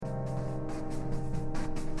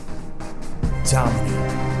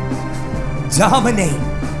dominate. Dominate.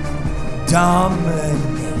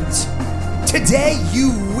 Dominate. Today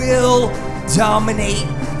you will dominate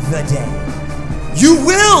the day. You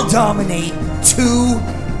will dominate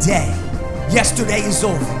today. Yesterday is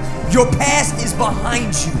over. Your past is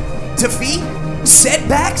behind you. Defeat,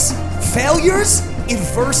 setbacks, failures,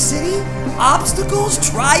 adversity, obstacles,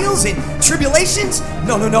 trials, and tribulations.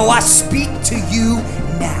 No, I speak to you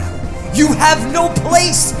now. You have no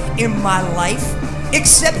place in my life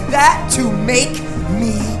except that to make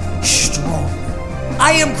me strong.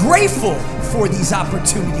 I am grateful for these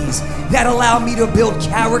opportunities that allow me to build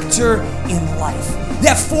character in life,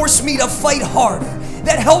 that force me to fight harder,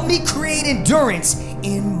 that help me create endurance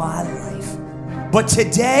in my life. But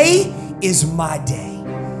today is my day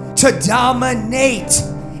to dominate,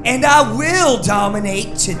 and I will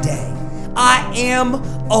dominate today. I am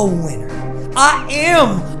a winner. I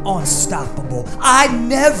am unstoppable. I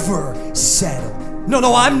never settle.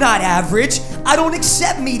 No, I'm not average. I don't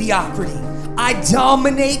accept mediocrity. I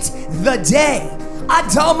dominate the day. I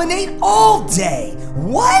dominate all day.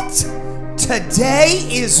 What? Today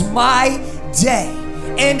is my day,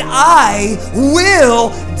 and I will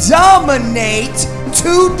dominate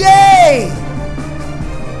today.